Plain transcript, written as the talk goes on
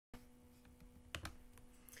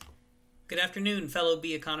Good afternoon, fellow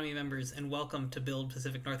B Economy members, and welcome to Build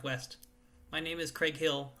Pacific Northwest. My name is Craig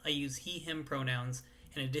Hill. I use he, him pronouns.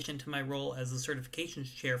 In addition to my role as the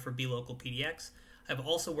certifications chair for B Local PDX, I've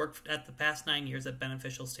also worked at the past 9 years at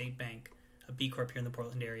Beneficial State Bank, a B Corp here in the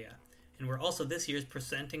Portland area. And we're also this year's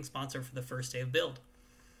presenting sponsor for the first day of Build.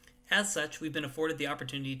 As such, we've been afforded the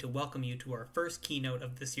opportunity to welcome you to our first keynote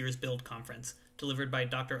of this year's Build conference, delivered by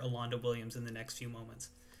Dr. Alonda Williams in the next few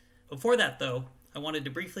moments. Before that, though, I wanted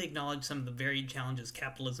to briefly acknowledge some of the varied challenges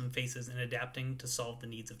capitalism faces in adapting to solve the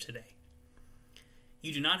needs of today.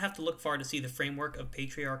 You do not have to look far to see the framework of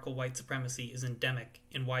patriarchal white supremacy is endemic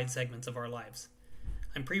in wide segments of our lives.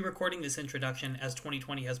 I'm pre-recording this introduction as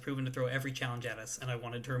 2020 has proven to throw every challenge at us, and I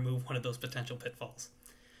wanted to remove one of those potential pitfalls.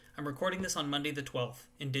 I'm recording this on Monday the 12th,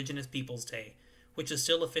 Indigenous Peoples Day, which is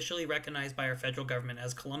still officially recognized by our federal government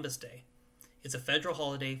as Columbus Day. It's a federal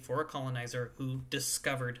holiday for a colonizer who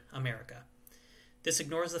discovered America. This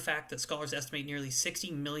ignores the fact that scholars estimate nearly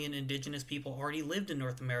 60 million indigenous people already lived in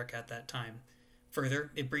North America at that time.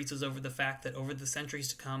 Further, it breezes over the fact that over the centuries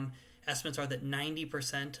to come, estimates are that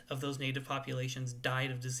 90% of those native populations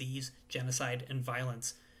died of disease, genocide, and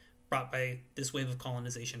violence brought by this wave of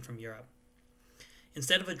colonization from Europe.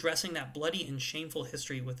 Instead of addressing that bloody and shameful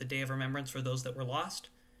history with the Day of Remembrance for those that were lost,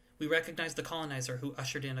 we recognize the colonizer who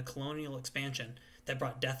ushered in a colonial expansion that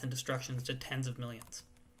brought death and destruction to tens of millions.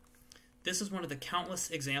 This is one of the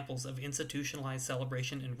countless examples of institutionalized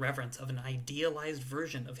celebration and reverence of an idealized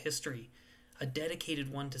version of history, a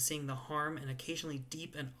dedicated one to seeing the harm and occasionally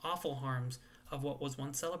deep and awful harms of what was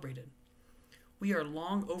once celebrated. We are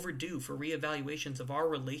long overdue for reevaluations of our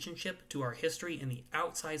relationship to our history and the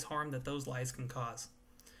outsized harm that those lies can cause.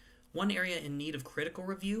 One area in need of critical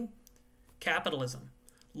review? Capitalism,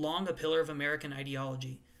 long a pillar of American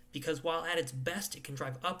ideology, because while at its best it can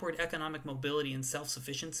drive upward economic mobility and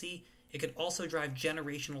self-sufficiency, it could also drive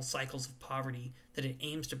generational cycles of poverty that it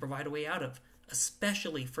aims to provide a way out of,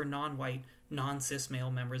 especially for non-white, non-cis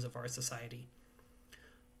male members of our society.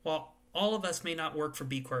 While all of us may not work for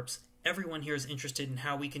B Corps, everyone here is interested in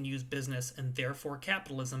how we can use business and therefore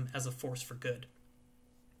capitalism as a force for good.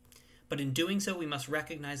 But in doing so, we must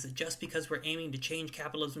recognize that just because we're aiming to change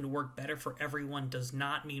capitalism to work better for everyone does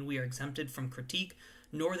not mean we are exempted from critique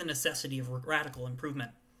nor the necessity of radical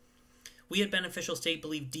improvement. We at Beneficial State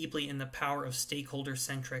believe deeply in the power of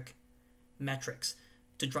stakeholder-centric metrics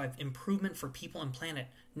to drive improvement for people and planet,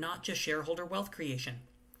 not just shareholder wealth creation.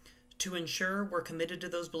 To ensure we're committed to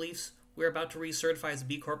those beliefs, we're about to recertify as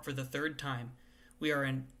B Corp for the third time. We are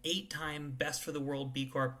an 8-time Best for the World B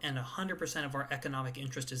Corp, and 100% of our economic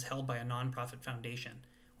interest is held by a nonprofit foundation,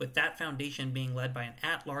 with that foundation being led by an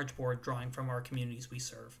at-large board drawing from our communities we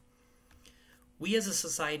serve. We as a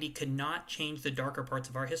society could not change the darker parts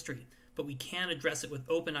of our history, but we can address it with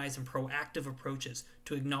open eyes and proactive approaches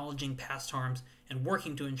to acknowledging past harms and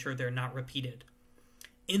working to ensure they're not repeated.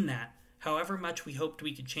 In that, however much we hoped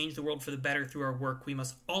we could change the world for the better through our work, we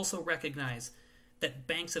must also recognize that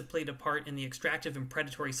banks have played a part in the extractive and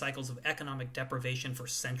predatory cycles of economic deprivation for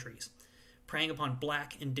centuries, preying upon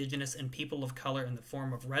Black, Indigenous, and people of color in the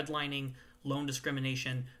form of redlining, loan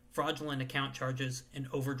discrimination, fraudulent account charges, and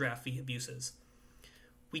overdraft fee abuses.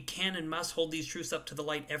 We can and must hold these truths up to the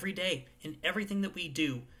light every day in everything that we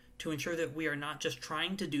do to ensure that we are not just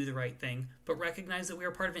trying to do the right thing, but recognize that we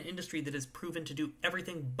are part of an industry that has proven to do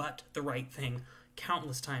everything but the right thing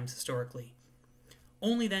countless times historically.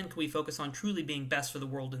 Only then can we focus on truly being best for the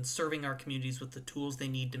world and serving our communities with the tools they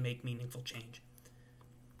need to make meaningful change.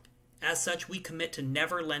 As such, we commit to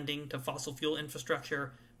never lending to fossil fuel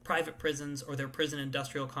infrastructure, private prisons, or their prison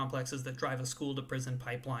industrial complexes that drive a school-to-prison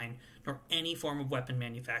pipeline, nor any form of weapon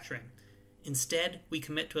manufacturing. Instead, we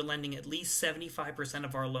commit to lending at least 75%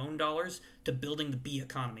 of our loan dollars to building the B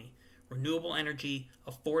economy, renewable energy,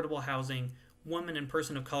 affordable housing, women and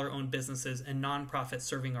person of color-owned businesses, and nonprofits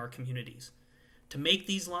serving our communities. To make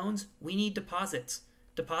these loans, we need deposits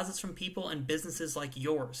from people and businesses like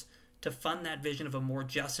yours, to fund that vision of a more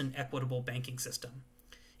just and equitable banking system.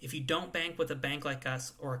 If you don't bank with a bank like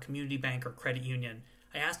us or a community bank or credit union,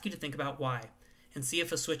 I ask you to think about why, and see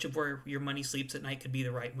if a switch of where your money sleeps at night could be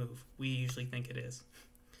the right move. We usually think it is.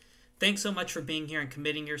 Thanks so much for being here and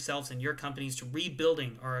committing yourselves and your companies to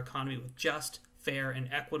rebuilding our economy with just, fair, and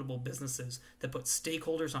equitable businesses that put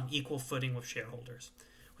stakeholders on equal footing with shareholders.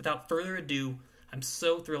 Without further ado, I'm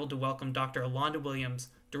so thrilled to welcome Dr. Alonda Williams,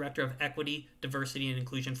 Director of Equity, Diversity, and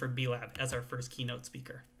Inclusion for B Lab, as our first keynote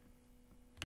speaker.